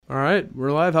All right,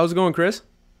 we're live. How's it going, Chris?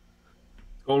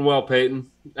 Going well,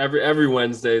 Peyton. Every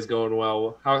Wednesday is going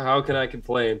well. How can I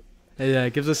complain? Hey,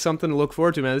 it gives us something to look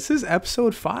forward to, man. This is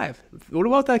episode 5. What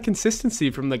about that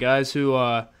consistency from the guys who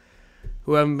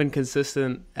haven't been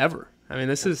consistent ever? I mean,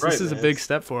 this That's is this right, is a man. big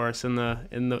step for us in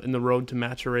the road to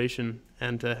maturation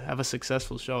and to have a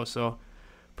successful show. So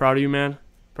proud of you, man.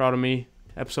 Proud of me.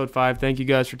 Episode 5. Thank you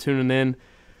guys for tuning in.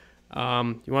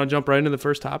 You want to jump right into the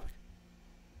first topic?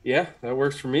 Yeah, that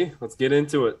works for me. Let's get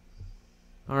into it.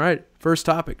 All right, first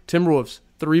topic. Timberwolves.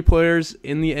 3 players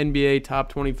in the NBA top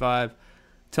 25.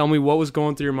 Tell me what was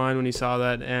going through your mind when you saw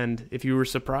that, and if you were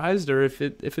surprised or if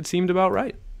it seemed about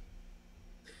right.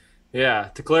 Yeah,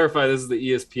 to clarify, this is the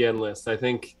ESPN list. I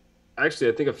think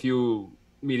a few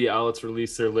media outlets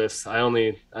released their lists. I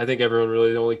think everyone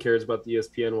really only cares about the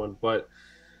ESPN one. But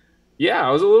yeah,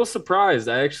 I was a little surprised.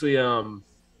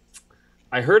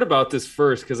 I heard about this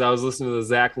first because I was listening to the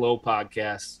Zach Lowe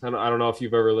podcast. I don't know if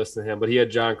you've ever listened to him, but he had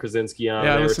John Krasinski on, Yeah,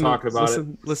 and I they were listen to talking about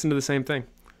it. listen to the same thing.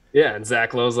 Yeah, and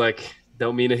Zach Lowe's like,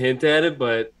 don't mean to hint at it,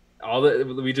 but all that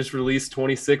we just released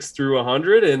 26 through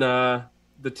 100, and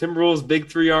the Timberwolves' big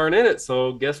three aren't in it.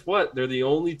 So guess what? They're the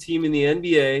only team in the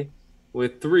NBA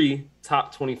with 3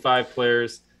 top 25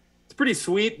 players. It's pretty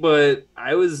sweet, but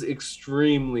I was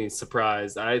extremely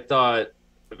surprised. I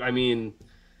mean,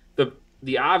 the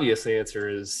the obvious answer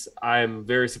is I'm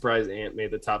very surprised Ant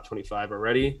made the top 25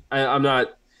 already. I'm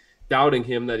not doubting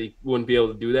him that he wouldn't be able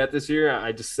to do that this year.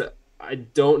 I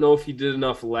don't know if he did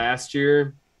enough last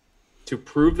year to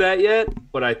prove that yet,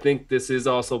 but I think this is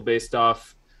also based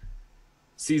off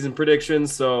season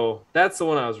predictions. So that's the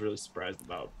one I was really surprised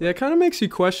about. Yeah, it kind of makes you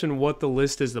question what the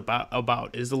list is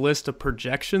about. Is the list a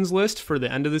projections list for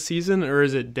the end of the season, or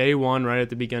is it day one right at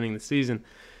the beginning of the season?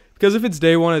 Because if it's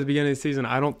day one at the beginning of the season,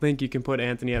 I don't think you can put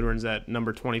Anthony Edwards at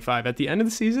number 25. At the end of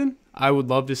the season, I would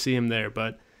love to see him there,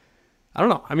 but I don't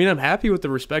know. I mean, I'm happy with the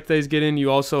respect that he's getting.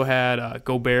 You also had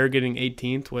Gobert getting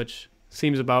 18th, which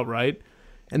seems about right.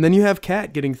 And then you have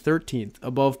Cat getting 13th,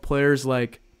 above players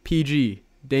like PG,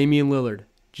 Damian Lillard,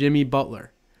 Jimmy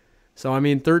Butler. So, I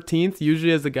mean, 13th,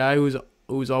 usually as the guy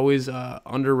who's always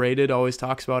underrated, always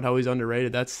talks about how he's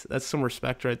underrated. That's some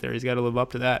respect right there. He's got to live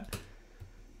up to that.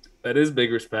 That is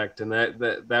big respect, and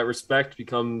that respect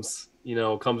becomes,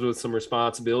 comes with some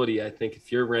responsibility. I think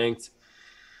if you're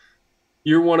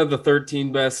one of the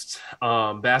 13 best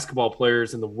basketball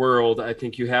players in the world. I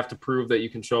think you have to prove that you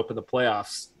can show up in the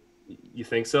playoffs. You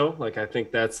think so? Like, I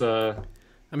think I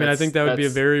mean, I think that would be a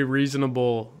that's very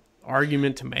reasonable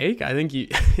argument to make. I think you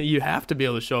you have to be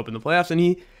able to show up in the playoffs,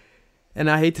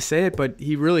 and I hate to say it, but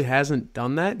he really hasn't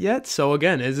done that yet. So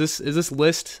again, is this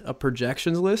list a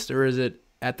projections list, or is it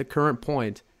at the current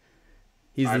point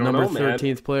he's I the don't number know, man.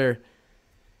 13th player?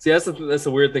 See, that's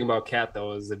the weird thing about Cat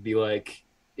though, is it'd be like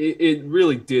it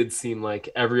really did seem like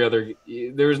every other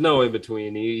there was no in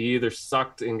between. He either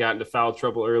sucked and got into foul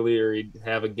trouble early, or he'd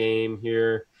have a game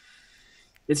here.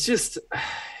 It's just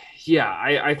yeah,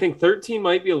 I think 13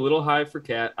 might be a little high for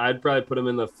Cat. I'd probably put him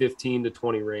in the 15 to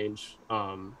 20 range.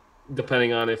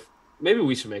 Depending on if maybe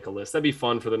we should make a list. That'd be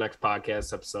fun for the next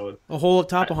podcast episode. A whole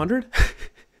top 100,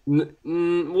 Well,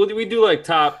 we do like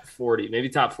top 40, maybe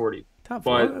top 40. top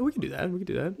But four. We can do that. We can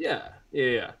do that.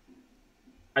 yeah.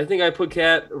 I think I put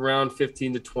Cat around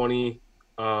 15 to 20.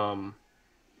 Because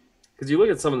you look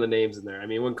at some of the names in there. I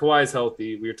mean, when Kawhi's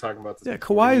healthy, we were talking about this Yeah,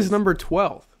 before. Kawhi is number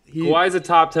 12. Kawhi's a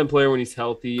top 10 player when he's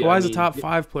healthy. I Kawhi's a mean, top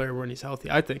 5 player when he's healthy.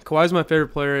 I think Kawhi's my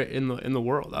favorite player in the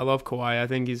world. I love Kawhi. I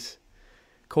think he's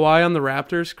Kawhi on the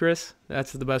Raptors, Chris.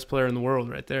 That's the best player in the world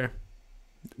right there.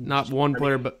 Not one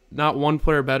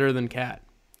player better than Cat.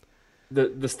 the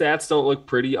stats don't look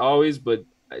pretty always, but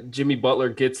Jimmy Butler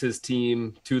gets his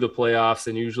team to the playoffs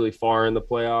and usually far in the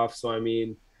playoffs. So I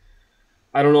mean,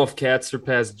 I don't know if Cat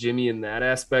surpassed Jimmy in that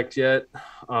aspect yet.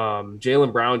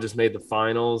 Jalen Brown just made the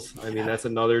finals. I mean, that's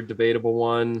another debatable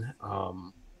one.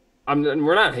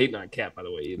 We're not hating on Cat, by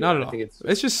the way, either. Not at I all. think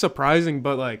It's just surprising,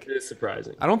 but like it is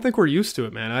surprising. I don't think we're used to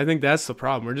it, man. I think that's the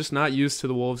problem. We're just not used to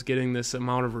the Wolves getting this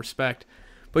amount of respect.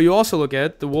 But you also look at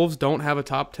it, the Wolves don't have a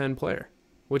top 10 player,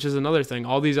 which is another thing.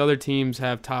 All these other teams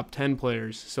have top 10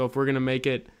 players. So if we're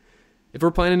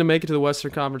planning to make it to the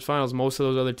Western Conference Finals, most of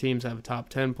those other teams have a top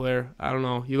 10 player. I don't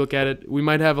know. You look at it, we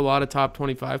might have a lot of top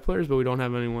 25 players, but we don't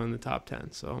have anyone in the top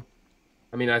 10. So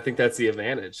I mean, I think that's the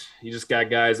advantage. You just got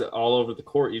guys all over the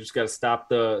court. You just got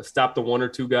to stop the one or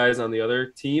two guys on the other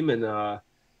team. And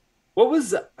what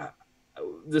was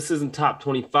this isn't top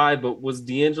 25, but was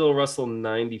D'Angelo Russell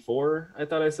 94? I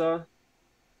thought I saw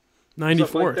something like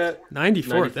 94th. that.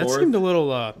 94th. That 94th. seemed a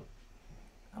little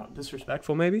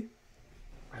disrespectful, maybe.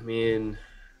 I mean,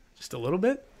 Just a little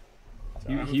bit.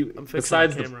 I'm fixing the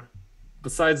besides the camera.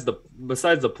 besides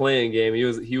the playing game, he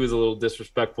was a little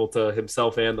disrespectful to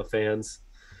himself and the fans.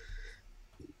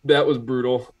 That was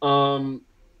brutal.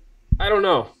 I don't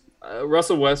know.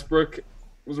 Russell Westbrook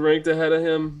was ranked ahead of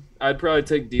him. I'd probably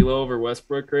take D'Lo over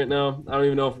Westbrook right now. I don't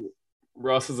even know if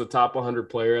Russ is a top 100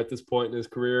 player at this point in his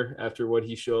career after what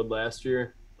he showed last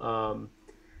year.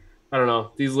 I don't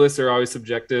know. These lists are always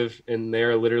subjective, and they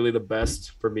are literally the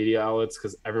best for media outlets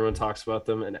because everyone talks about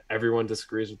them and everyone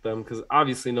disagrees with them because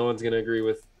obviously no one's going to agree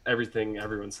with everything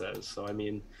everyone says. So, I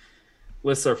mean,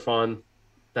 lists are fun.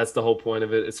 That's the whole point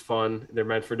of it. It's fun. They're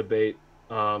meant for debate.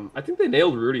 I think they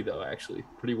nailed Rudy, though, actually,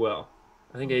 pretty well.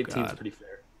 I think 18 is pretty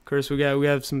fair. Chris, we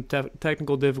have some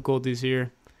technical difficulties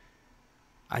here.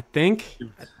 I think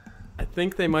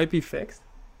they might be fixed.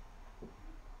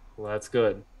 Well, that's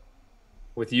good.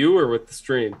 With you or with the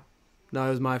stream? No, it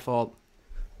was my fault.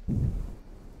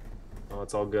 Oh,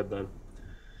 it's all good then.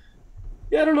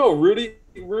 Yeah, I don't know. Rudy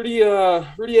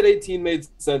at 18 made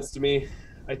sense to me.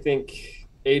 I think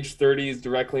age 30 is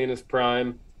directly in his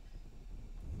prime.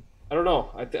 I don't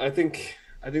know. I think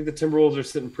the Timberwolves are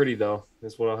sitting pretty though.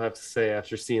 Is what I'll have to say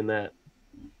after seeing that.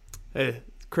 Hey,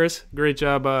 Chris, great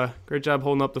job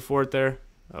holding up the fort there.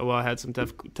 Well, I had some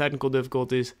technical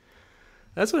difficulties.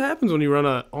 That's what happens when you run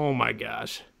a. Oh my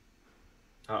gosh.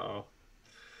 Uh-oh.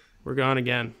 We're gone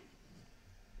again.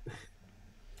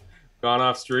 Gone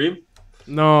off stream?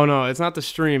 No, it's not the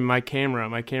stream. My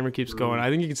camera keeps going. I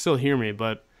think you can still hear me,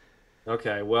 but.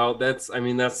 Okay, well, that's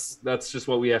just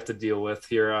what we have to deal with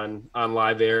here on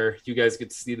live air. You guys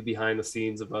get to see the behind the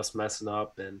scenes of us messing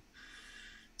up and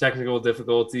technical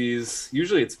difficulties.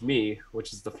 Usually it's me,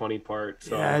 which is the funny part.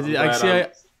 So yeah,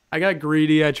 I got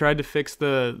greedy. I tried to fix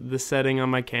the setting on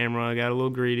my camera. I got a little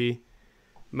greedy,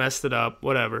 messed it up.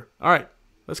 Whatever. All right,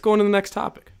 let's go into the next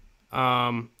topic.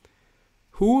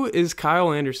 Who is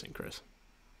Kyle Anderson, Chris?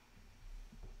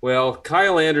 Well,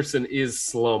 Kyle Anderson is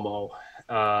Slow-Mo.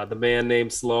 The man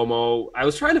named Slow-Mo. I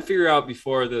was trying to figure out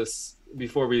before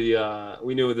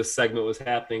we knew this segment was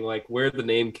happening, like where the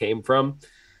name came from.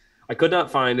 I could not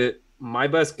find it. My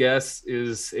best guess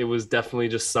is it was definitely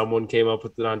just someone came up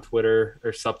with it on Twitter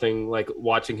or something, like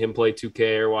watching him play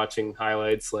 2K or watching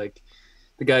highlights. Like,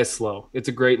 the guy's slow. It's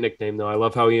a great nickname, though. I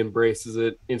love how he embraces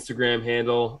it. Instagram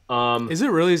handle. Is it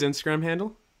really his Instagram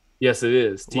handle? Yes, it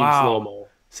is. Team Wow. Slow-Mo.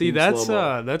 See, Team that's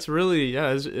Slow-Mo. really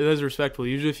it is respectful.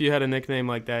 Usually, if you had a nickname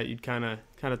like that, you'd kind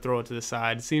of throw it to the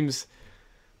side. It seems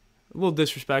a little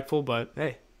disrespectful, but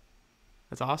hey,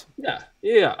 that's awesome.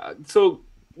 Yeah. So,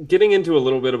 getting into a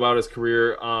little bit about his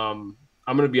career, I'm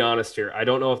going to be honest here. I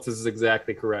don't know if this is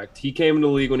exactly correct. He came into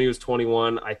the league when he was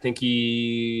 21. I think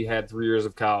he had 3 years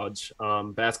of college.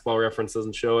 Basketball Reference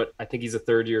doesn't show it. I think he's a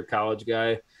third-year college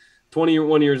guy.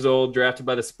 21 years old, drafted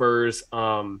by the Spurs.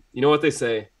 You know what they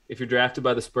say? If you're drafted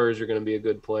by the Spurs, you're going to be a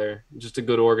good player. Just a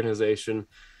good organization.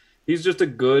 He's just a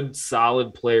good,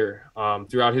 solid player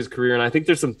throughout his career. And I think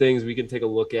there's some things we can take a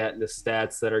look at in the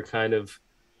stats that are kind of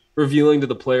revealing to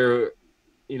the player,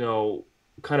 you know,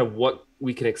 kind of what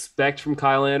we can expect from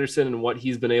Kyle Anderson and what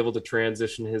he's been able to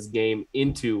transition his game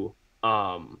into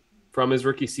from his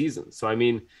rookie season. So, I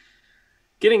mean,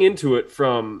 getting into it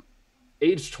from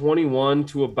age 21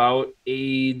 to about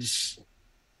age,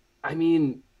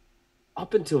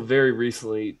 up until very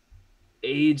recently,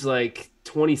 age like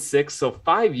 26. So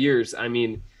 5 years,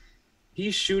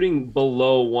 he's shooting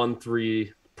below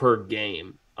 1-3 per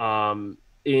game. And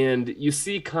you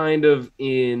see kind of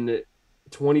in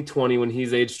 2020 when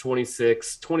he's age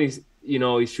 26, he's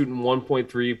shooting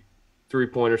 1.3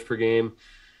 3-pointers per game.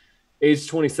 Age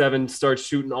 27 starts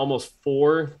shooting almost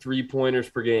 4 3-pointers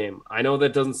per game. I know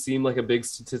that doesn't seem like a big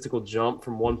statistical jump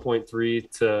from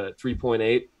 1.3 to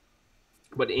 3.8,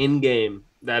 but in game,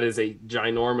 that is a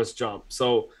ginormous jump.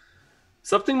 So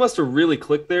something must have really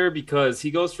clicked there because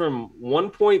he goes from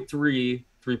 1.3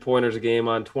 3-pointers a game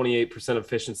on 28%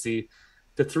 efficiency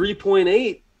to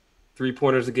 3.8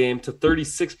 3-pointers a game to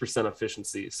 36%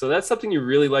 efficiency. So that's something you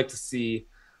really like to see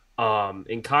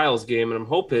in Kyle's game. And I'm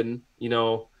hoping,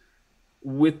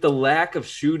 with the lack of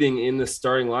shooting in the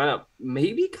starting lineup,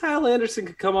 maybe Kyle Anderson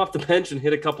could come off the bench and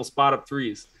hit a couple spot-up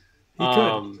threes.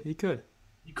 He could.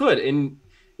 And,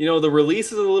 the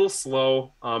release is a little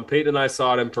slow. Peyton and I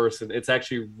saw it in person. It's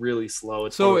actually really slow.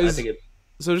 So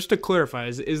just to clarify,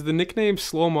 is the nickname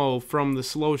Slow-Mo from the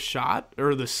slow shot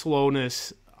or the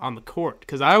slowness on the court?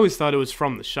 Because I always thought it was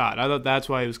from the shot. I thought that's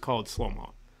why it was called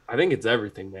Slow-Mo. I think it's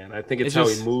everything, man. I think it's how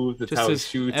he moves. It's how he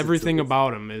shoots. Everything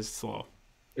about him is slow.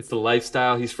 It's the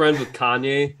lifestyle. He's friends with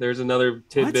Kanye. There's another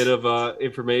tidbit What? of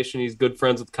information. He's good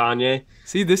friends with Kanye.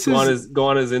 See, this Go on is his go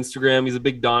on his Instagram. He's a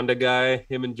big Donda guy.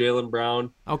 Him and Jalen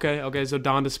Brown. okay. Okay, so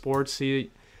Donda Sports. See,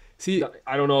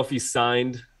 I don't know if he's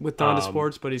signed. with Donda Um,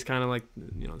 Sports, but he's kind of like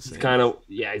the he's same. kind of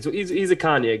yeah. He's a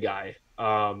Kanye guy.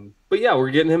 But yeah,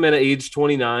 we're getting him at age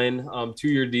 29,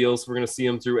 2-year deal. So we're gonna see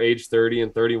him through age 30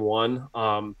 and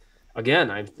 31.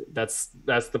 Again, that's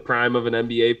the prime of an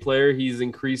NBA player. He's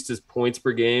increased his points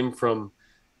per game from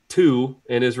 2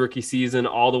 in his rookie season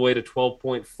all the way to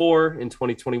 12.4 in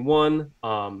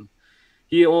 2021.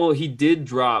 He did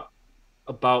drop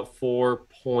about 4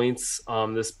 points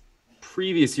this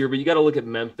previous year, but you got to look at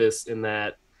Memphis in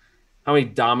that how many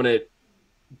dominant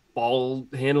ball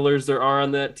handlers there are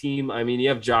on that team. I mean, you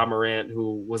have Ja Morant,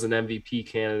 who was an MVP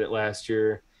candidate last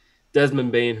year,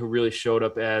 Desmond Bain, who really showed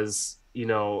up as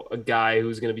a guy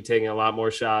who's going to be taking a lot more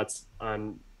shots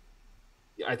on.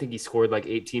 I think he scored like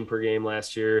 18 per game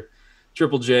last year.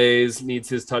 Triple J's needs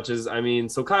his touches. I mean,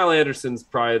 so Kyle Anderson's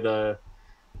probably the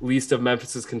least of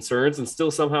Memphis's concerns and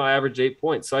still somehow average 8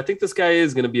 points. So I think this guy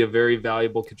is going to be a very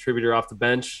valuable contributor off the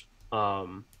bench.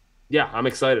 Yeah, I'm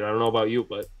excited. I don't know about you,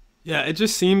 but Yeah, it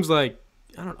just seems like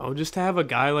I don't know, just to have a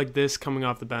guy like this coming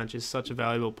off the bench is such a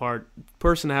valuable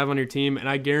person to have on your team, and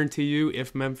I guarantee you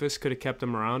if Memphis could have kept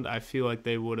him around, I feel like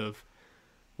they would have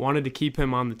wanted to keep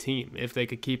him on the team if they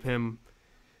could keep him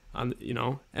on,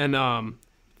 And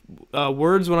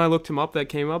words when I looked him up that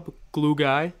came up, glue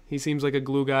guy. He seems like a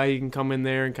glue guy. He can come in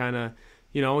there and kind of,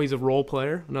 he's a role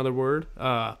player. Another word,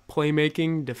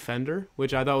 playmaking defender,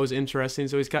 which I thought was interesting.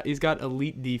 So he's got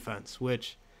elite defense,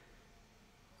 which,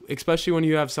 especially when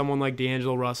you have someone like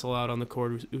D'Angelo Russell out on the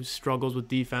court who struggles with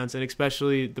defense, and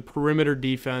especially the perimeter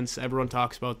defense. Everyone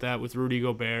talks about that with Rudy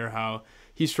Gobert, how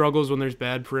he struggles when there's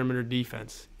bad perimeter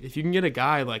defense. If you can get a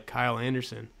guy like Kyle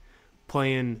Anderson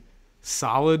playing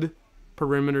solid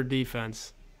perimeter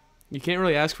defense, you can't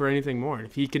really ask for anything more.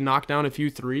 If he can knock down a few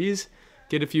threes,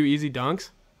 get a few easy dunks,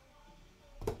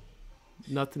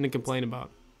 nothing to complain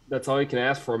about. that's all you can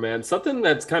ask for, man. Something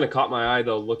that's kind of caught my eye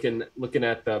though, looking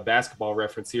at the basketball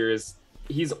reference here, is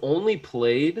he's only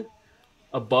played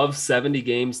above 70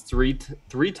 games three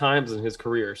times in his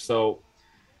career. So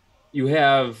you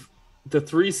have the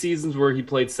 3 seasons where he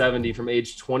played 70 from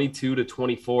age 22 to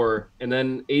 24, and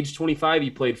then age 25 he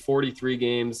played 43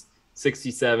 games,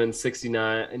 67,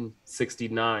 69, and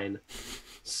 69.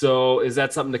 So is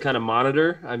that something to kind of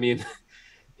monitor? I mean,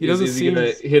 He is, doesn't is he seem.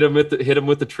 gonna hit him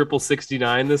with the triple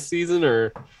 69 this season,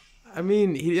 or I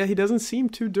mean, he doesn't seem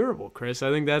too durable, Chris.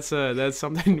 I think that's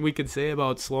something we could say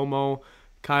about slow mo,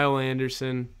 Kyle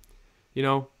Anderson.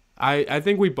 I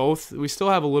think we still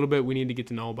have a little bit we need to get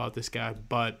to know about this guy,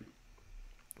 but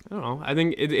I don't know. I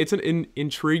think it's an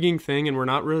intriguing thing, and we're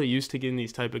not really used to getting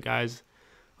these type of guys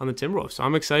on the Timberwolves. So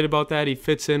I'm excited about that. He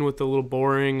fits in with the little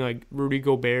boring like Rudy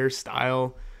Gobert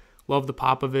style. Love the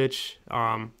Popovich.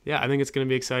 Yeah, I think it's going to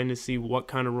be exciting to see what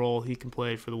kind of role he can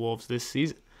play for the Wolves this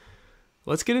season.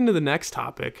 Let's get into the next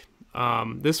topic.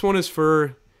 This one is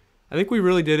I think we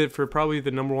really did it for probably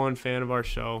the number one fan of our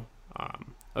show,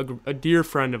 a dear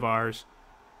friend of ours,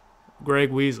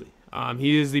 Greg Weasley.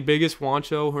 He is the biggest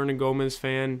Juancho Hernangomez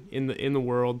fan in the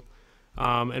world,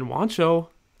 and Juancho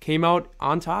came out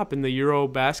on top in the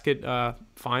Eurobasket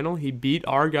final. He beat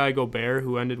our guy Gobert,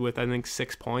 who ended with I think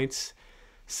 6 points,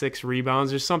 6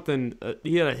 rebounds. There's something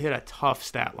he had hit a tough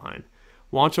stat line.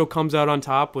 Juancho comes out on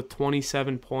top with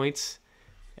 27 points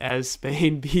as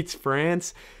Spain beats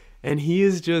France, and he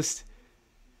is just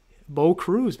Bo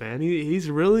Cruz, man. He's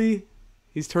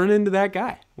turned into that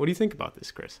guy. What do you think about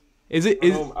this, Chris?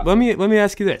 Let me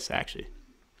ask you this actually.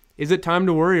 Is it time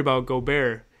to worry about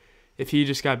Gobert if he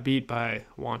just got beat by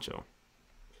Juancho?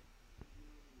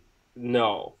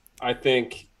 no? I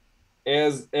think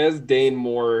as Dane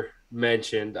Moore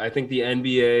mentioned, I think the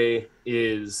NBA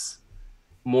is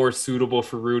more suitable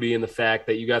for Rudy in the fact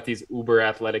that you got these uber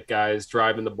athletic guys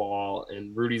driving the ball,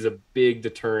 and Rudy's a big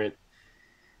deterrent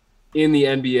in the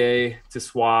NBA to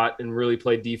swat and really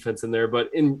play defense in there.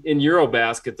 But in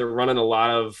Eurobasket, they're running a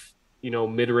lot of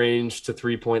mid-range to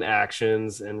 3-point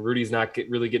actions, and Rudy's not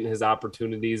really getting his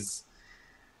opportunities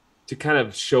to kind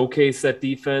of showcase that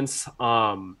defense.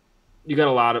 You got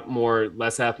a lot of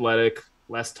less athletic,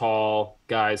 less tall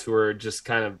guys who are just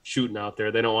kind of shooting out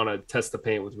there. They don't want to test the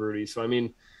paint with Rudy. So, I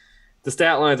mean, the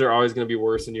stat lines are always going to be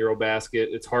worse in Eurobasket.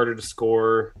 It's harder to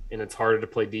score, and it's harder to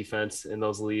play defense in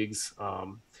those leagues.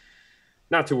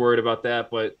 Not too worried about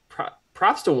that, but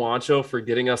props to Juancho for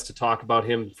getting us to talk about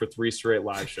him for 3 straight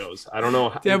live shows. I don't know.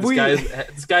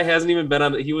 This guy hasn't even been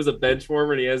on. He was a bench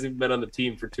warmer, and he hasn't even been on the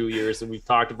team for 2 years, and we've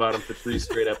talked about him for 3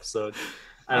 straight episodes.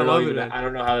 I don't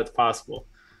know how that's possible.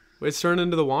 It's turned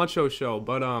into the Wancho show.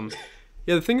 But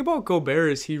yeah, the thing about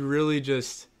Gobert is he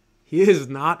is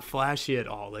not flashy at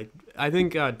all. Like I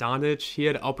think Doncic, he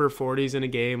had upper 40s in a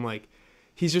game. Like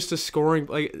he's just a scoring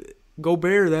like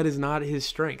Gobert. That is not his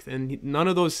strength, and none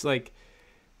of those like.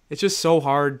 It's just so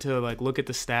hard to like look at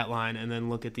the stat line and then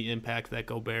look at the impact that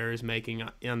Gobert is making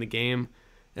on the game,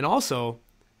 and also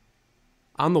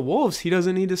on the Wolves, he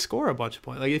doesn't need to score a bunch of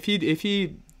points. Like if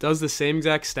he does the same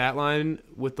exact stat line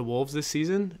with the Wolves this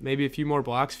season, maybe a few more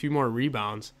blocks, a few more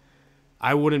rebounds,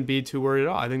 I wouldn't be too worried at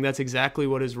all. I think that's exactly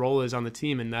what his role is on the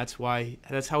team, and that's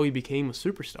how he became a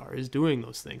superstar, is doing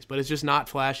those things. But it's just not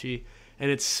flashy, and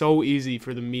it's so easy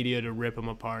for the media to rip him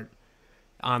apart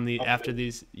after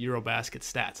these Eurobasket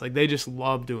stats. Like they just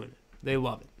love doing it. They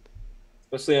love it.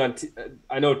 Especially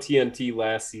I know TNT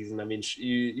last season. I mean,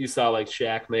 you saw like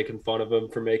Shaq making fun of him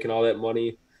for making all that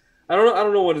money. I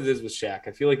don't know what it is with Shaq.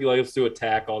 I feel like he likes to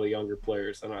attack all the younger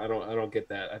players. I don't get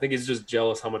that. I think he's just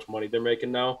jealous how much money they're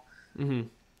making now. Mm-hmm.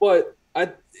 But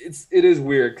it is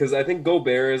weird because I think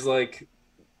Gobert is like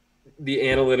the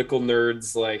analytical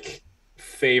nerds like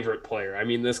favorite player. I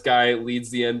mean, this guy leads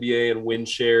the NBA in win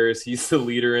shares. He's the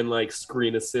leader in like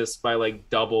screen assists by like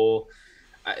double.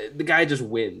 The guy just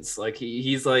wins. Like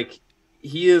he is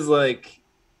like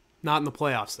not in the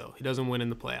playoffs though. He doesn't win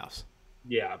in the playoffs.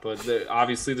 Yeah, but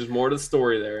obviously there's more to the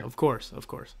story there. Of course.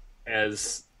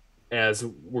 As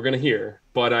we're gonna hear,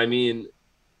 but I mean,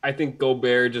 I think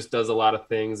Gobert just does a lot of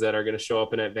things that are going to show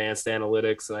up in advanced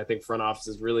analytics, and I think front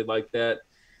offices really like that.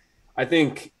 I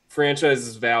think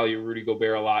franchises value Rudy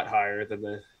Gobert a lot higher than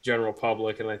the general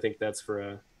public, and I think that's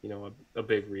for a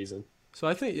big reason. So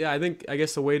I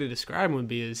guess the way to describe him would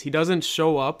be is he doesn't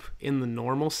show up in the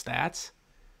normal stats.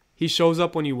 He shows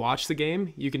up when you watch the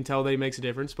game. You can tell that he makes a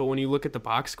difference, but when you look at the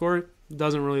box score, it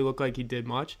doesn't really look like he did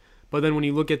much. But then when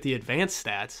you look at the advanced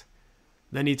stats,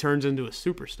 then he turns into a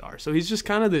superstar. So he's just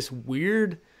kind of this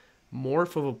weird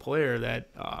morph of a player that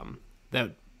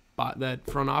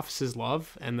front offices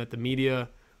love and that the media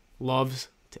loves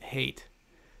to hate.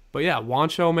 But yeah,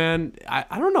 Wancho, man,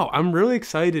 I don't know. I'm really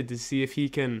excited to see if he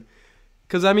can,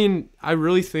 because I mean, I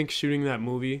really think shooting that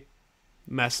movie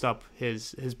messed up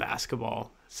his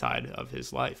basketball side of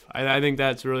his life. I think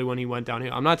that's really when he went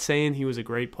downhill. I'm not saying he was a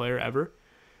great player ever,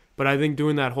 but I think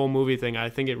doing that whole movie thing, I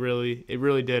think it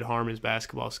really did harm his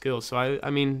basketball skills. So I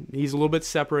mean, he's a little bit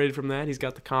separated from that. He's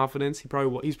got the confidence. He's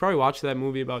probably watched that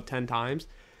movie about 10 times.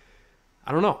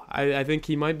 I don't know. I think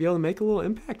he might be able to make a little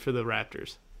impact for the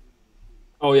Raptors.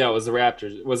 Oh yeah, it was the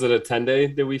Raptors. Was it a 10-day?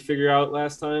 Did we figure out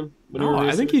last time? No,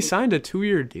 I think he signed a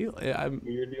 2-year deal.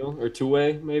 2-year deal or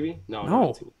two-way maybe?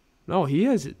 No, he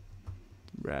has it.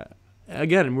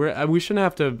 Again, we shouldn't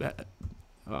have to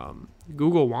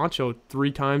Google Wancho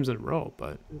 3 times in a row,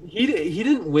 but he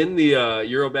didn't win the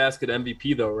Eurobasket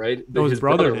MVP though, right? No, his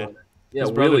brother did. Yeah,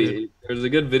 really. There's a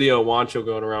good video of Wancho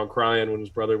going around crying when his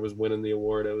brother was winning the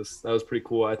award. That was pretty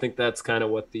cool. I think that's kind of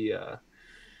what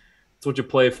it's what you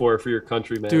play for your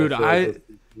country, man. Dude,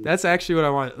 that's actually what I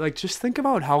want. Like, just think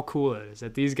about how cool it is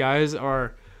that these guys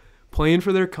are playing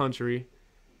for their country.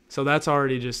 So that's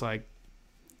already just like,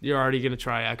 you're already going to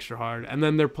try extra hard. And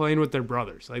then they're playing with their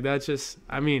brothers. Like, that's just,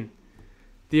 I mean,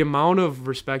 the amount of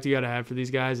respect you got to have for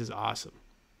these guys is awesome.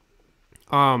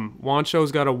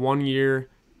 Wancho's got a 1-year,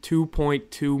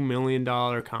 $2.2 million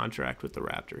contract with the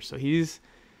Raptors. So he's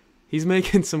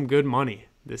making some good money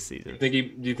this season. Do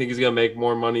you think he's gonna make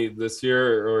more money this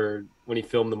year or when he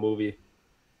filmed the movie?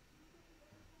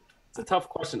 It's a tough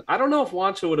question. I don't know if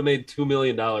Wancho would have made $2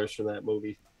 million from that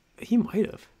movie. He might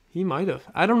have.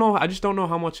 I don't know. I just don't know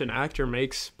how much an actor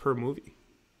makes per movie.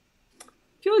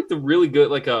 I feel like the really good,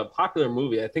 like a popular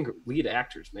movie, I think lead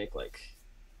actors make like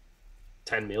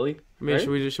 10 million. I mean,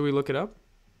 right? should we look it up?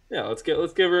 Yeah, let's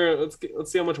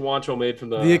see how much Wancho made from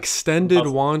the extended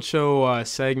Wancho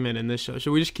segment in this show.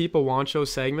 Should we just keep a Wancho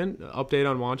segment, update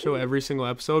on Wancho every single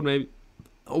episode? Maybe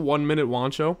a 1 minute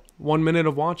Wancho, 1 minute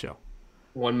of Wancho.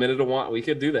 1 minute of Wancho. We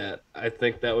could do that. I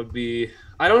think that would be.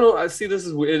 I don't know. I see. This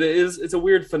is weird. It's a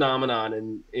weird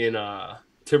phenomenon in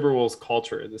Timberwolves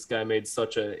culture. This guy made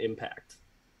such an impact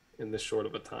in this short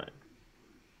of a time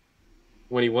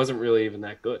when he wasn't really even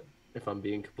that good. If I'm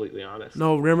being completely honest.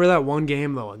 No, remember that one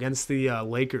game, though, against the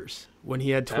Lakers when he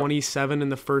had 27 in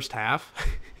the first half?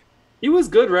 He was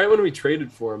good, right, when we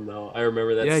traded for him, though. I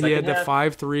remember that. Yeah, he had the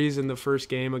 5 threes in the first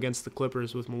game against the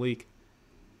Clippers with Malik.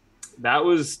 That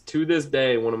was, to this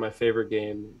day, one of my favorite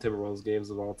Timberwolves games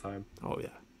of all time. Oh,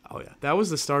 yeah. That was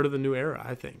the start of the new era,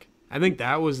 I think. I think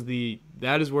that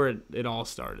is where it all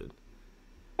started.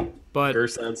 But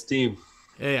Gersson's team.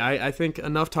 Hey, I think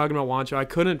enough talking about Wancho. I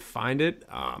couldn't find it.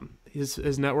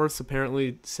 His net worth's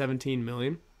apparently $17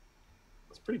 million.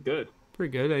 It's pretty good.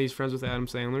 Pretty good. He's friends with Adam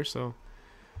Sandler, so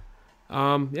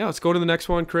yeah, let's go to the next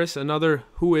one, Chris. Another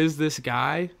Who Is This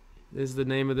Guy is the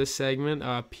name of this segment.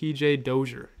 PJ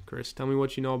Dozier. Chris, tell me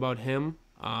what you know about him.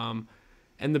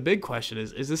 And the big question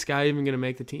is this guy even going to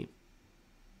make the team?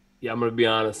 Yeah, I'm going to be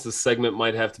honest. This segment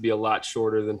might have to be a lot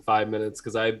shorter than 5 minutes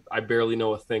because I barely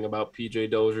know a thing about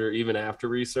PJ Dozier even after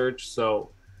research.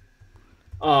 So,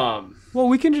 well,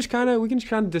 we can just kind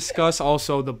of discuss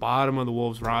also the bottom of the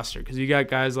Wolves roster because you got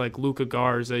guys like Luka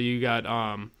Garza, you got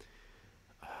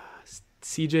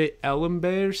CJ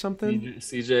Ellenby or something.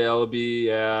 CJ Ellaby,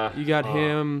 yeah. You got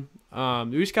him.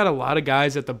 We just got a lot of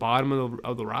guys at the bottom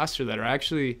of the roster that are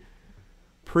actually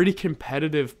pretty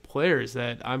competitive players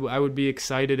that I would be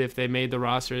excited if they made the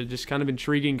roster. Just kind of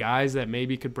intriguing guys that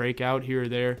maybe could break out here or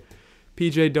there.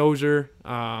 PJ Dozier.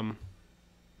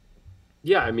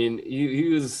 Yeah, I mean,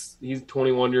 he's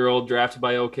 21-year-old drafted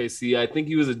by OKC. I think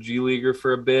he was a G Leaguer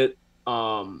for a bit.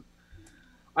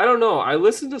 I don't know. I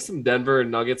listened to some Denver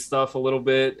and Nuggets stuff a little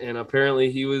bit, and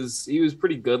apparently he was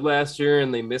pretty good last year,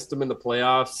 and they missed him in the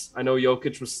playoffs. I know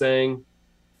Jokic was saying,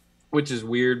 which is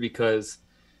weird because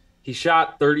he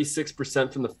shot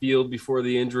 36% from the field before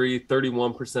the injury,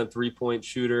 31% three-point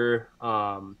shooter,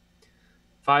 5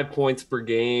 points per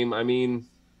game. I mean,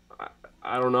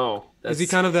 I don't know. Is he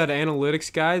kind of that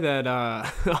analytics guy that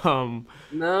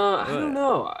No, I don't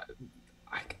know.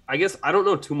 I guess I don't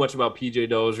know too much about PJ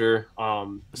Dozier.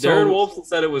 Darren Wolfson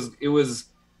said it was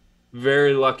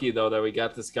very lucky though that we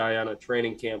got this guy on a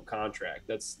training camp contract.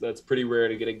 That's pretty rare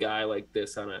to get a guy like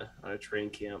this on a training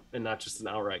camp and not just an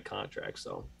outright contract.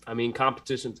 So I mean,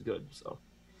 competition's good. So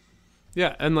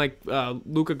yeah, and like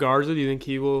Luka Garza, do you think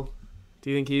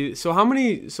he?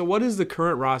 So what is the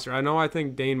current roster? I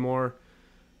think Dane Moore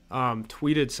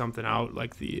tweeted something out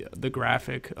like the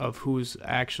graphic of who's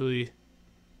actually.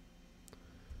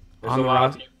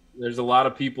 There's a lot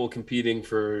of people competing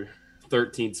for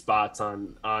 13 spots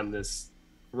on this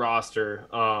roster.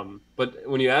 But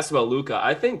when you asked about Luka,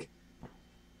 I think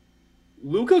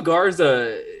Luka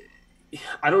Garza,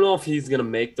 I don't know if he's gonna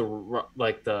make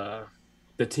the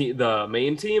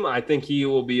main team. I think he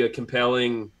will be a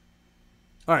compelling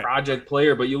project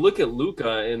player. But you look at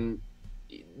Luka, and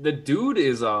the dude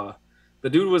was a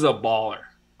baller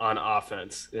on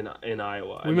offense in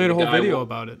Iowa. We made a whole video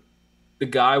about it. The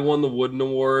guy won the Wooden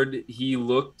Award. He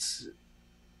looked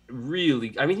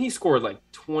really – I mean, he scored like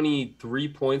 23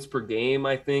 points per game,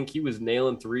 I think. He was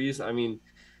nailing threes. I mean,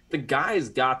 the guy's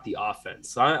got the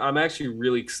offense. So I'm actually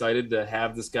really excited to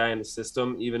have this guy in the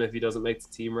system, even if he doesn't make the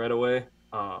team right away.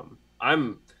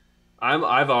 I've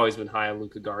always been high on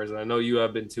Luka Garza. I know you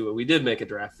have been too. We did make a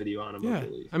draft video on him, yeah. I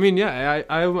believe. I mean, yeah,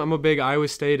 I'm a big Iowa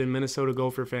State and Minnesota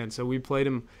Gopher fan, so we played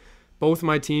him – both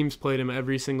my teams played him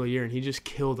every single year, and he just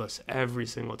killed us every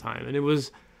single time. And it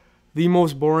was the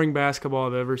most boring basketball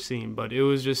I've ever seen, but it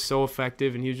was just so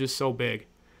effective, and he was just so big.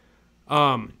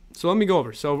 So let me go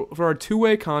over. So for our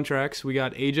two-way contracts, we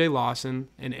got A.J. Lawson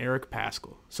and Eric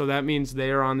Paschall. So that means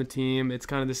they are on the team. It's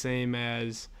kind of the same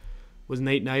as – was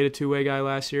Nate Knight a two-way guy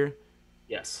last year?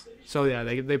 Yes. So, yeah,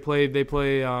 they play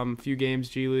a few games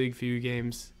G League, few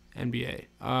games NBA.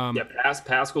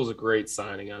 Paschall's a great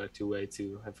signing on a two-way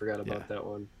too. I forgot about that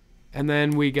one. And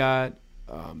then we got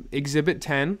Exhibit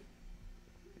 10,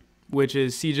 which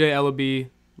is CJ Ellaby,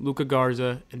 Luka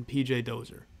Garza, and PJ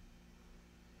Dozier.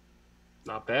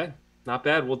 Not bad.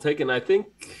 We'll take it. And I think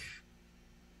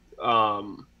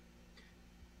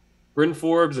Bryn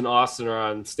Forbes and Austin are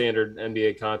on standard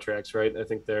NBA contracts, right? I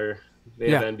think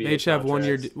they have NBA. They each have 1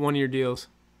 year deals.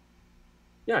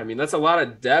 Yeah, I mean that's a lot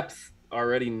of depth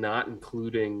already, not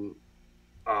including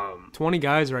 20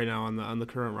 guys right now on the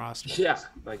current roster. Yeah,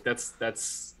 like that's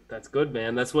good,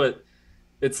 man. That's what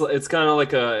it's kind of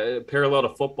like a parallel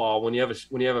to football. When you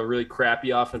have a really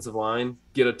crappy offensive line,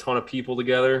 get a ton of people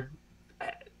together,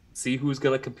 see who's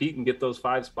going to compete and get those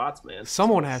 5 spots, man.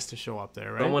 Someone has to show up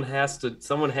there, right? Someone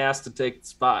has to take the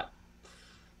spot.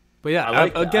 But yeah, I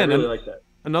really like that.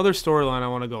 Another storyline I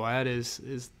want to go at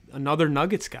is another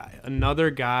Nuggets guy, another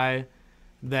guy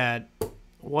that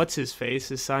what's his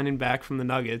face is signing back from the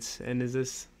Nuggets, and is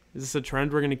this a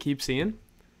trend we're going to keep seeing?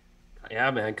 Yeah,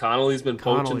 man. Connolly's been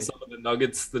poaching some of the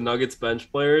Nuggets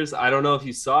bench players. I don't know if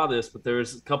you saw this, but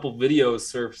there's a couple videos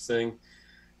surfacing.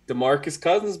 DeMarcus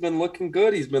Cousins been looking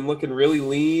good. He's been looking really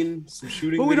lean. Some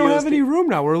shooting. But we don't have any room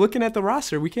now. We're looking at the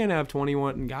roster. We can't have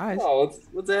 21 guys. Oh,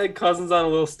 let's add Cousins on a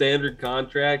little standard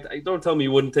contract. Don't tell me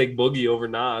you wouldn't take Boogie over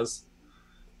Nas.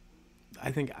 I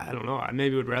don't know. I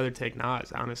maybe would rather take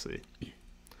Nas, honestly.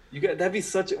 That'd be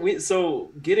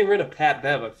so getting rid of Pat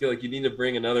Bev, I feel like you need to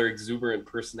bring another exuberant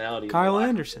personality. Kyle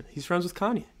Anderson. He's friends with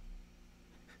Kanye.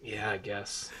 Yeah, I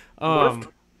guess. What if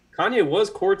Kanye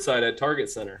was courtside at Target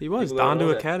Center? He was. People don't know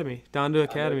Donda that. Academy. Donda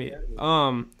Academy.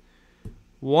 Academy.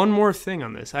 One more thing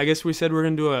on this. I guess we said we are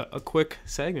going to do a quick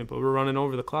segment, but we're running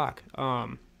over the clock.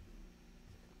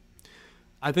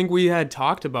 I think we had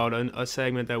talked about a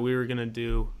segment that we were going to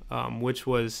do, which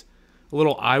was a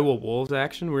little Iowa Wolves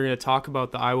action. We are going to talk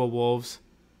about the Iowa Wolves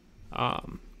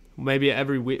maybe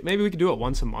every week. Maybe we could do it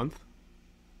once a month.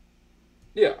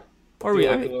 Yeah. Or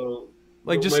maybe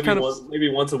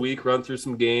once a week, run through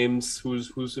some games.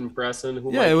 Who's impressing?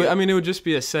 It would just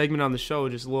be a segment on the show,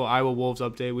 just a little Iowa Wolves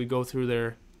update. We go through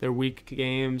their week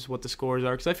games, what the scores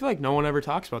are, because I feel like no one ever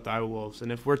talks about the Iowa Wolves.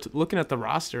 And if we're looking at the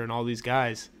roster and all these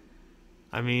guys,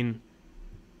 I mean,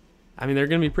 they're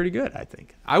going to be pretty good. I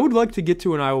think I would like to get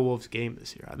to an Iowa Wolves game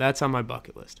this year. That's on my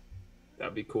bucket list.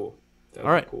 That'd be cool.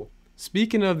 All right. Cool.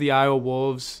 Speaking of the Iowa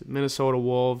Wolves, Minnesota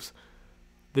Wolves.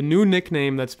 The new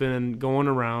nickname that's been going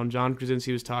around, John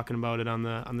Krasinski was talking about it on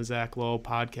the Zach Lowe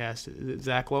podcast. Is it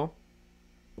Zach Lowe?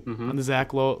 Mm-hmm. On the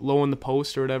Zach Lowe in the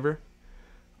Post or whatever.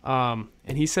 And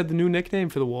he said the new nickname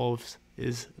for the Wolves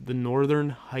is the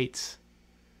Northern Heights.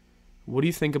 What do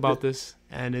you think about this?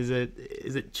 And is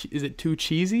it too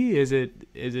cheesy? Does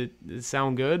it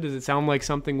sound good? Does it sound like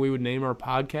something we would name our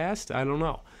podcast? I don't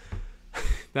know.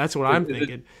 That's what I'm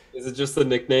thinking. Is it just the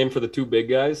nickname for the two big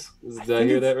guys? Did I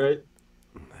hear that right?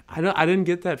 I didn't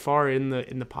get that far in the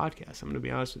podcast. I'm going to be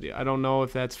honest with you. I don't know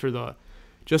if that's for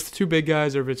just the two big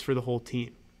guys or if it's for the whole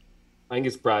team. I think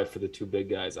it's probably for the two big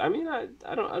guys. I mean, I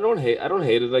don't hate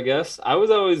it. I guess there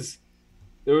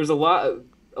was a lot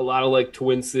of like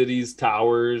Twin Cities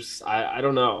towers. I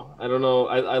don't know.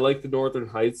 I like the Northern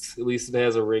Heights. At least it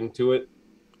has a ring to it.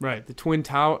 Right, the Twin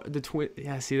Tower.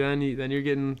 Yeah. See, then you're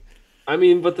getting. I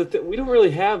mean, but we don't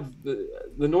really have the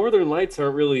Northern Lights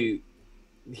aren't really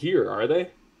here, are they?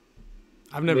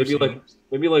 I've never seen them.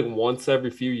 Maybe like once every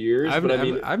few years. I've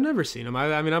never seen them.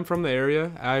 I mean, I'm from the area.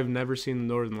 I've never seen the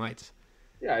Northern Lights.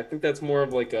 Yeah, I think that's more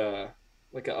of like a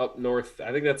up north.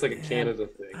 I think that's like a Canada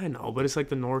thing. I know, but it's like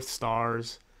the North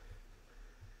Stars.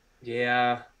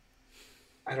 Yeah,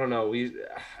 I don't know. We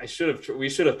should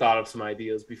have thought of some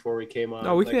ideas before we came on.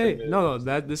 No, we can't. No.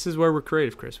 This is where we're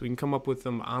creative, Chris. We can come up with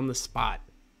them on the spot.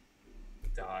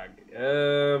 Dog.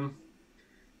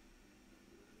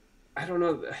 I don't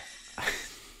know.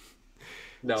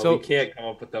 No, we can't come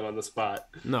up with them on the spot.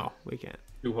 No, we can't.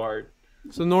 Too hard.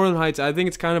 So Northern Heights, I think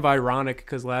it's kind of ironic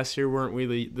because last year weren't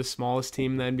we the smallest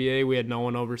team in the NBA? We had no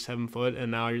one over 7 foot,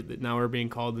 and now we're being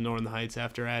called the Northern Heights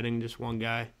after adding just one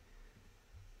guy.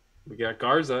 We got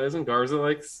Garza. Isn't Garza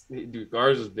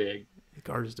Garza's big.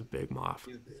 Garza's a big moth.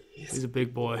 He's a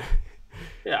big boy.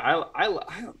 Yeah,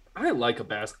 I like a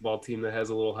basketball team that has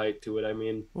a little height to it. I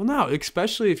mean, well, now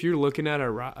especially if you're looking at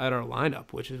our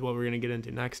lineup, which is what we're gonna get into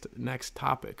next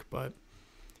topic. But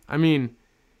I mean,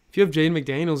 if you have Jaden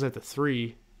McDaniels at the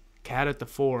 3, Cat at the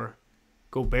 4,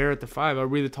 Gobert at the 5, are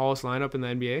we the tallest lineup in the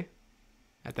NBA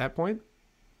at that point?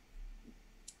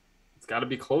 It's got to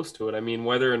be close to it. I mean,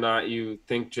 whether or not you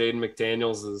think Jaden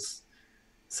McDaniels is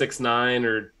 6'9"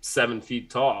 or 7 feet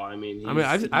tall. I mean,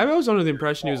 I was under the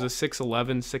impression he was a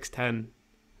 6'11", 6'10".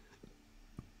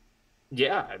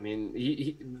 Yeah, I mean,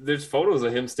 he there's photos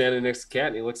of him standing next to Cat,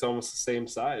 and he looks almost the same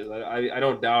size. I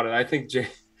don't doubt it. I think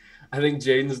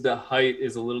Jaden's height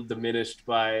is a little diminished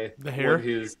by the hair, what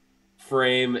his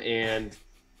frame and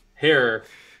hair.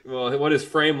 Well, what his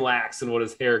frame lacks and what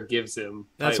his hair gives him.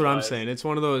 That's what I'm saying. It's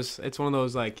one of those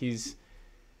like you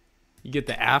get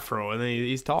the afro and then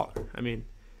he's taller. I mean.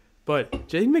 But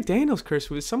Jaden McDaniels,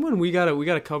 Chris, was someone we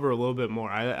gotta cover a little bit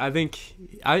more. I think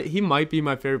he might be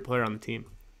my favorite player on the team.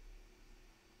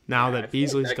 Now that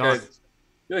Beasley's gone, I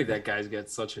feel like that guy's got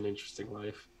such an interesting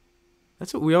life.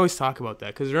 That's what we always talk about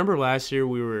that because remember last year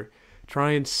we were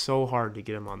trying so hard to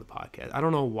get him on the podcast. I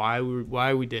don't know why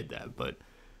we did that, but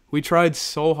we tried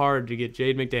so hard to get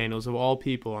Jaden McDaniels of all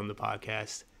people on the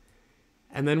podcast,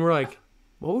 and then we're like,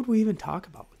 what would we even talk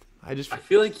about? I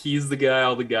feel like he's the guy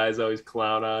all the guys always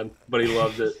clown on, but he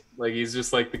loves it. Like he's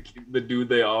just like the dude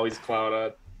they always clown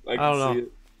on. I don't know.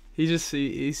 See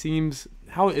it. He seems.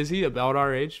 How is he? About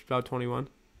our age? About 21?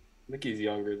 I think he's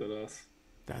younger than us.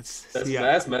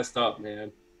 That's messed up,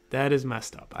 man. That is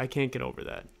messed up. I can't get over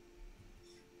that.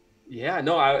 Yeah,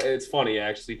 no, it's funny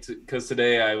actually because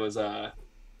today I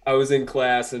was in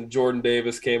class and Jordan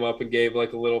Davis came up and gave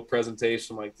like a little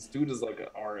presentation. I'm like, this dude is like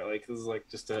this is like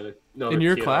just another in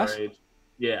your kid class. Our age.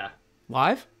 Yeah.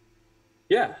 Live?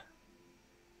 Yeah.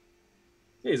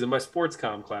 Yeah, he's in my sports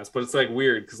comm class, but it's like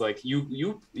weird because like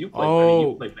you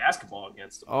play basketball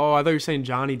against him. Oh, I thought you were saying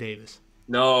Johnny Davis.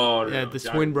 No, yeah, the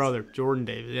twin brother, Jordan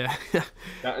Davis.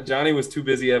 Yeah. Johnny was too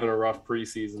busy having a rough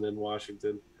preseason in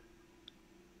Washington.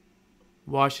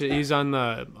 Washington. He's on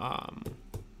the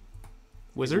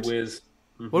Wizards. Wiz.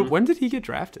 Mm-hmm. When did he get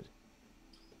drafted?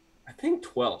 I think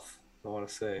 12th. I want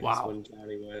to say. Wow. Is when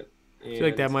Johnny went. I feel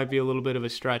like that might be a little bit of a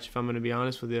stretch if I'm going to be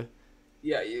honest with you.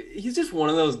 Yeah, he's just one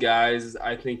of those guys.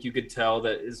 I think you could tell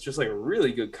that is just like a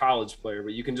really good college player,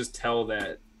 but you can just tell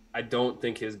that I don't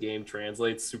think his game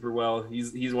translates super well.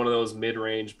 He's one of those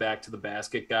mid-range back to the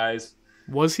basket guys.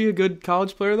 Was he a good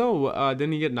college player though?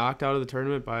 Didn't he get knocked out of the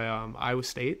tournament by Iowa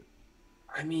State?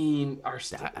 I mean,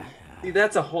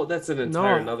 that's an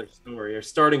entire another story. Our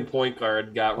starting point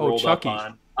guard got rolled Chucky. up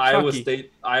on.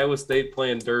 Iowa State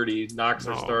playing dirty knocks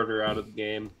our starter out of the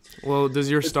game. Well,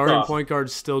 does your starting point guard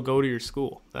still go to your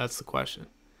school? That's the question.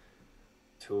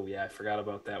 Oh yeah, I forgot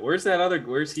about that. Where's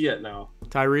he at now?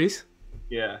 Tyrese?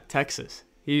 Yeah. Texas.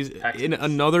 He's in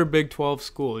another Big 12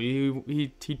 school.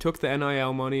 He took the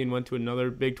NIL money and went to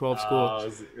another Big 12 school.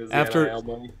 Is the NIL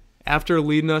money? After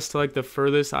leading us to like the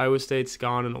furthest Iowa State's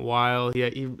gone in a while,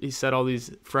 he set all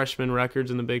these freshman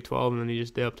records in the Big 12 and then he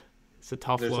just dipped. It's a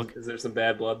tough look. Is there some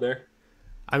bad blood there?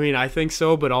 I mean, I think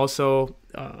so, but also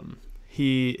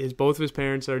both of his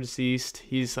parents are deceased.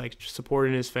 He's like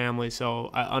supporting his family, so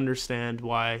I understand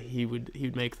why he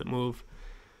would make the move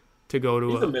to go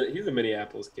to. He's a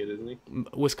Minneapolis kid, isn't he?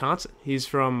 Wisconsin. He's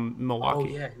from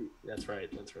Milwaukee. Oh yeah, that's right.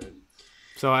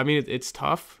 So I mean, it's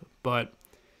tough, but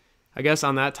I guess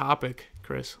on that topic,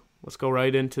 Chris, let's go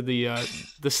right into the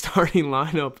starting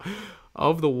lineup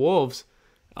of the Wolves.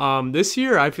 This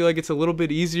year, I feel like it's a little bit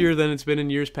easier than it's been in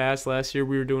years past. Last year,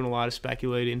 we were doing a lot of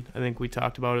speculating. I think we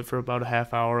talked about it for about a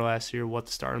half hour last year, what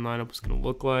the starting lineup was going to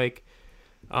look like.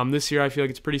 This year, I feel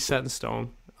like it's pretty set in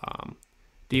stone.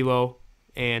 D'Lo,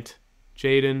 Ant,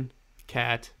 Jaden,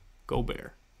 Cat,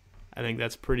 Gobert. I think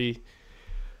that's pretty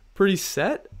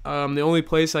set. The only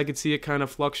place I could see it kind of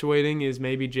fluctuating is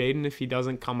maybe Jaden if he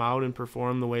doesn't come out and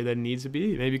perform the way that it needs to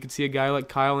be. Maybe you could see a guy like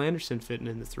Kyle Anderson fitting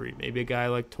in the three. Maybe a guy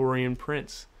like Taurean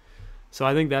Prince. So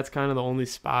I think that's kind of the only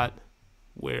spot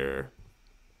where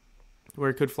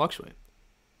it could fluctuate.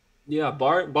 Yeah,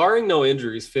 barring no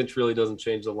injuries, Finch really doesn't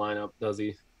change the lineup, does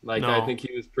he? No. I think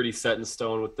he was pretty set in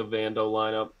stone with the Vando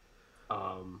lineup.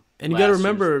 And you got to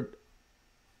remember,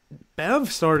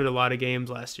 Bev started a lot of games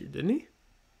last year, didn't he?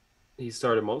 He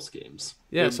started most games.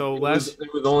 Yeah, it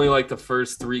was only like the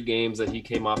first 3 games that he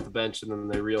came off the bench, and then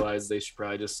they realized they should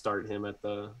probably just start him at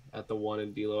the 1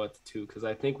 and D'Lo at the 2, because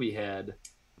I think we had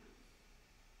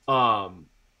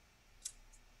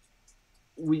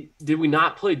did we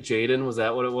not play Jaden? Was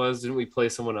that what it was? Didn't we play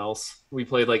someone else? We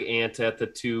played like Ant at the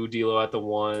 2, D'Lo at the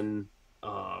 1.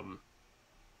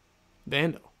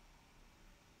 Vando.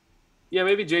 Yeah,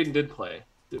 maybe Jaden did play.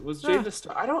 Was Jaden a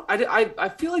starter? I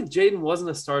feel like Jaden wasn't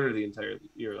a starter the entire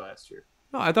year last year.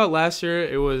 No, I thought last year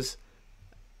it was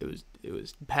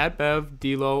Pat, Bev,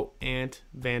 D'Lo, Ant,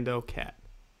 Vando, Cat.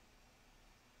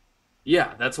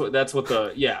 Yeah, that's what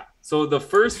So the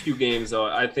first few games though,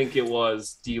 I think it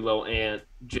was D'Lo, Ant,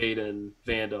 Jaden,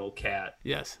 Vando, Cat.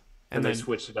 Yes. And then they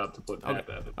switched it up to put Pat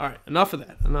Bev in. All right, enough of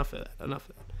that.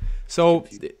 So,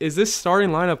 is this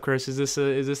starting lineup, Chris? Is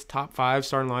this top 5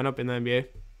 starting lineup in the NBA?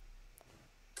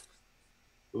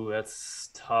 Ooh, that's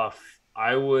tough.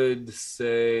 I would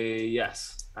say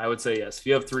yes. If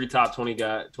you have 3 top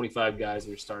 25 guys in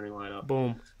your starting lineup.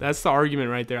 Boom. That's the argument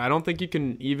right there. I don't think you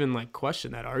can even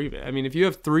question that argument. I mean, if you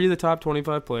have 3 of the top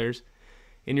 25 players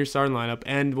in your starting lineup,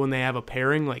 and when they have a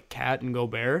pairing like Cat and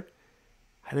Gobert,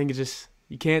 I think it's just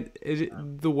you can't.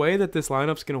 The way that this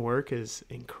lineup's going to work is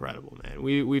incredible, man.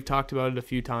 We've talked about it a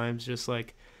few times, just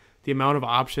like the amount of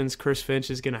options Chris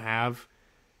Finch is going to have.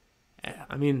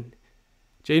 I mean,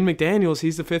 Jaden McDaniels,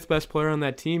 he's the 5th best player on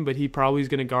that team, but he probably is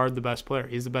going to guard the best player.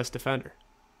 He's the best defender.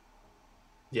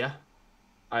 Yeah.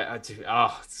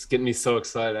 It's getting me so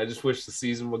excited. I just wish the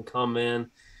season would come, man.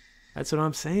 That's what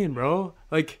I'm saying, bro.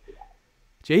 Like,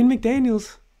 Jaden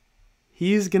McDaniels,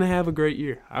 he's going to have a great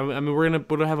year. I mean, we're going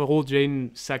to have a whole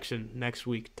Jaden section next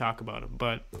week to talk about him.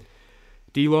 But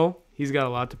D'Lo, he's got a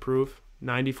lot to prove.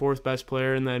 94th best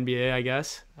player in the NBA, I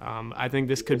guess. I think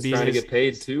this could be trying to get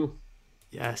paid, too.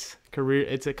 Yes, career.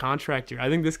 It's a contract year. I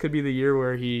think this could be the year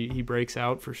where he breaks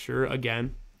out for sure.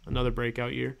 Again, another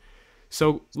breakout year.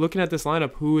 So looking at this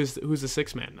lineup, who's the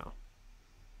 6th man now?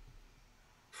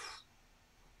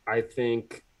 I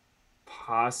think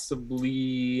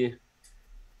possibly.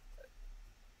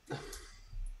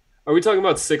 Are we talking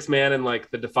about 6th man and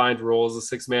like the defined role as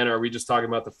a 6th man, or are we just talking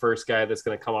about the first guy that's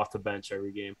going to come off the bench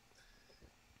every game?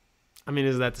 I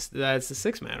mean, that's the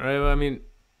 6th man, right? I mean.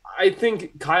 I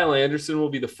think Kyle Anderson will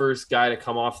be the first guy to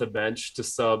come off the bench to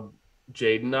sub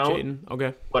Jaden out.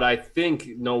 Okay. But I think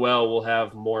Noel will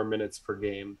have more minutes per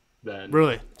game then.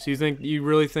 Really? So you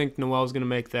really think Noel's going to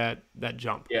make that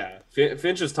jump? Yeah,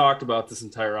 Finch has talked about this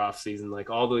entire offseason, like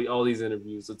all these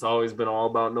interviews. It's always been all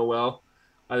about Noel.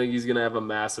 I think he's going to have a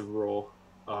massive role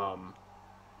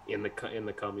in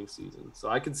the coming season. So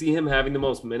I could see him having the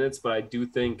most minutes, but I do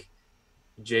think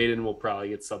Jaden will probably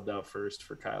get subbed out first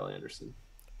for Kyle Anderson.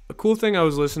 A cool thing I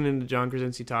was listening to John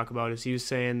Krasinski talk about is he was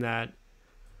saying that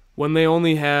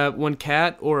when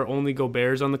Cat or only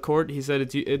Gobert's on the court, he said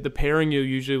the pairing you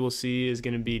usually will see is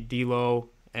going to be D'Lo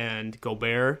and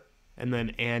Gobert, and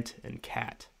then Ant and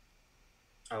Cat.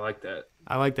 I like that.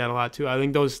 I like that a lot too. I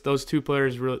think those two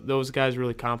players, those guys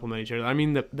really complement each other. I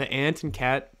mean, the Ant and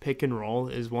Cat pick and roll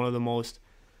is one of the most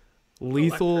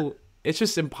lethal. It's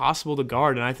just impossible to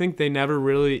guard, and I think Ant never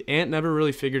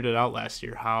really figured it out last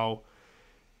year how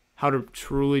to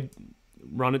truly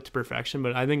run it to perfection.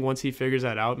 But I think once he figures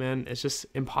that out, man, it's just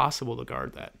impossible to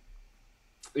guard that.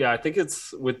 Yeah, I think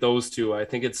it's with those two. I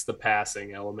think it's the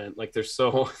passing element. Like they're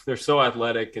so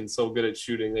athletic and so good at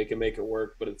shooting, they can make it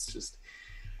work. But it's just,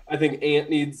 I think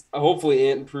hopefully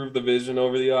Ant improved the vision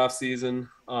over the offseason.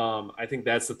 I think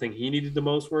that's the thing he needed the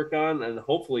most work on, and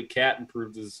hopefully Cat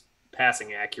improved his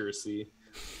passing accuracy.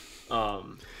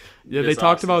 They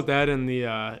talked about that in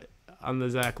the on the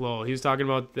Zach Lowe. He was talking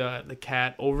about the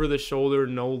Cat over the shoulder,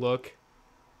 no look,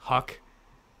 huck.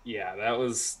 Yeah,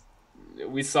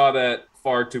 we saw that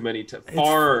far too many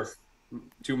times.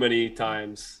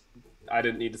 I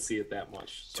didn't need to see it that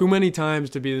much. So. Too many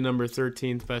times to be the number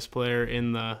 13th best player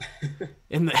in the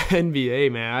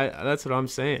NBA, man. That's what I'm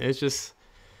saying. It's just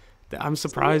I'm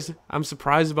surprised. I'm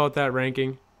surprised about that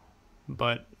ranking,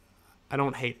 but I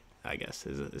don't hate it, I guess,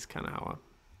 is kind of how I'm.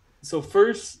 So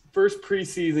first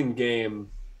preseason game,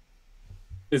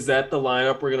 is that the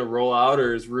lineup we're going to roll out,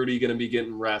 or is Rudy going to be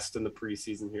getting rest in the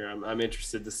preseason here? I'm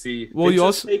interested to see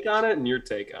Finch's take on it and your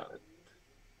take on it.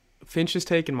 Finch's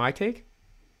take and my take?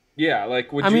 Yeah, like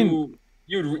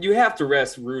you have to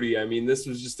rest Rudy. I mean, this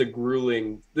was just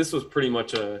this was pretty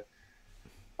much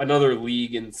another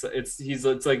league, and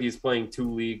it's like he's playing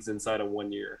two leagues inside of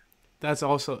 1 year. That's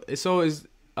also so is.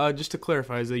 Just to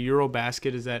clarify, is the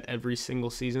Eurobasket, is that every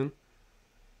single season?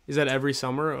 Is that every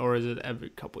summer, or is it every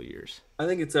couple of years? I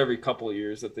think it's every couple of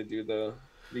years that they do the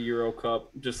Euro Cup,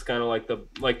 just kind of like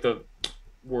the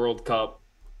World Cup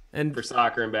and for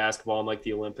soccer and basketball, and like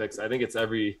the Olympics. I think it's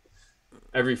every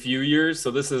few years, so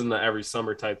this isn't an every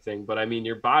summer type thing. But I mean,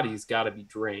 your body's got to be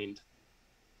drained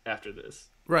after this,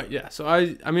 right? Yeah. So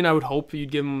I mean, I would hope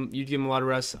you'd give him a lot of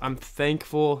rest. I'm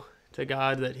thankful to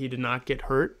God that he did not get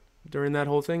hurt during that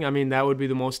whole thing. I mean, that would be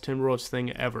the most Timberwolves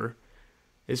thing ever,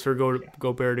 is for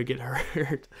Gobert to get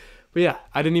hurt. But yeah,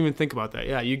 I didn't even think about that.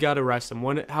 Yeah, you got to rest him.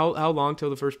 How long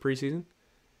till the first preseason?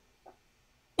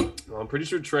 Well, I'm pretty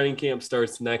sure training camp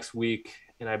starts next week,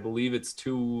 and I believe it's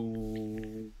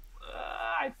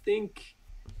I think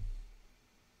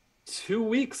 2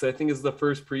 weeks. I think is the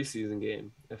first preseason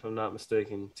game, if I'm not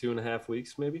mistaken. 2.5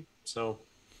 weeks, maybe. So.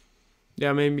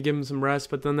 Yeah, maybe give them some rest,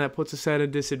 but then that puts us at a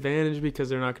disadvantage because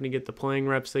they're not going to get the playing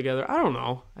reps together. I don't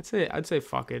know. I'd say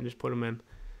fuck it and just put them in.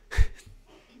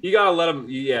 You gotta let them.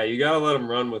 Yeah, you gotta let them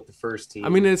run with the first team. I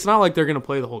mean, it's not like they're going to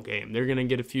play the whole game. They're going to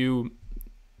get a few.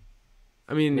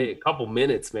 I mean, maybe a couple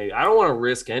minutes, maybe. I don't want to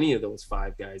risk any of those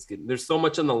five guys getting. There's so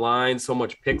much on the line, so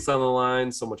much picks on the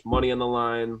line, so much money on the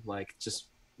line. Like, just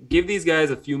give these guys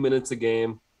a few minutes a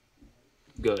game.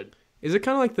 Good. Is it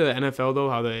kind of like the NFL though?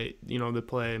 How they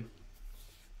play.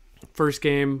 First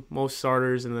game, most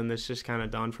starters, and then it's just kind of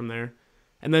done from there.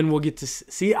 And then we'll get to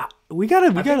see. We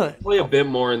gotta play a bit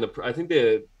more in the. I think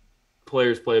the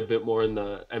players play a bit more in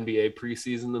the NBA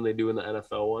preseason than they do in the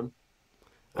NFL one.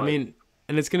 I mean,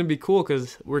 and it's gonna be cool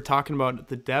because we're talking about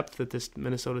the depth that this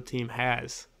Minnesota team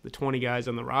has, the 20 guys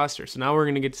on the roster. So now we're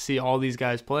gonna get to see all these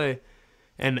guys play,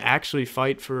 and actually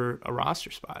fight for a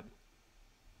roster spot.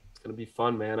 It's gonna be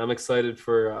fun, man. I'm excited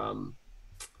for.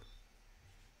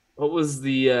 What was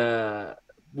the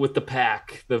with the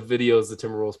pack, the videos the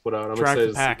Timberwolves put out? I'm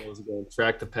excited to see those again.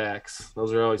 Track the packs.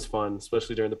 Those are always fun,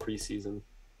 especially during the preseason.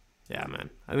 Yeah, man.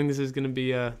 I think this is going to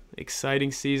be a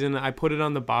exciting season. I put it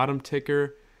on the bottom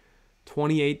ticker,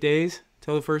 28 days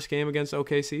till the first game against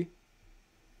OKC.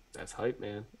 That's hype,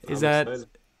 man. Is that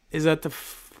the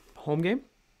home game?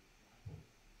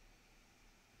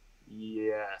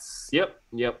 Yes. Yep.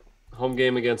 Home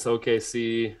game against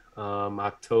OKC,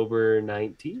 October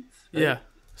 19th. Right? Yeah.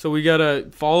 So we got to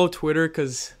follow Twitter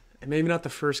because maybe not the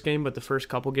first game, but the first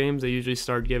couple games, they usually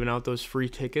start giving out those free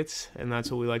tickets, and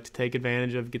that's what we like to take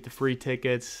advantage of, get the free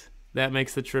tickets. That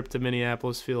makes the trip to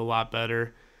Minneapolis feel a lot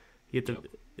better. Yeah.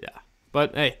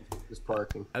 But hey, Just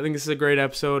parking. I think this is a great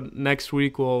episode. Next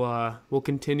week we'll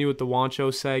continue with the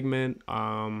Wancho segment.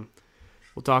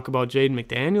 We'll talk about Jaden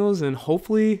McDaniels, and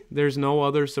hopefully there's no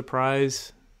other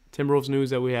surprise Timberwolves news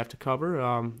that we have to cover,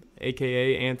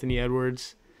 a.k.a. Anthony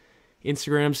Edwards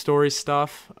Instagram story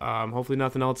stuff. Hopefully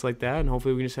nothing else like that, and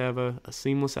hopefully we can just have a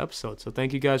seamless episode. So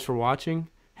thank you guys for watching.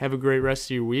 Have a great rest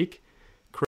of your week.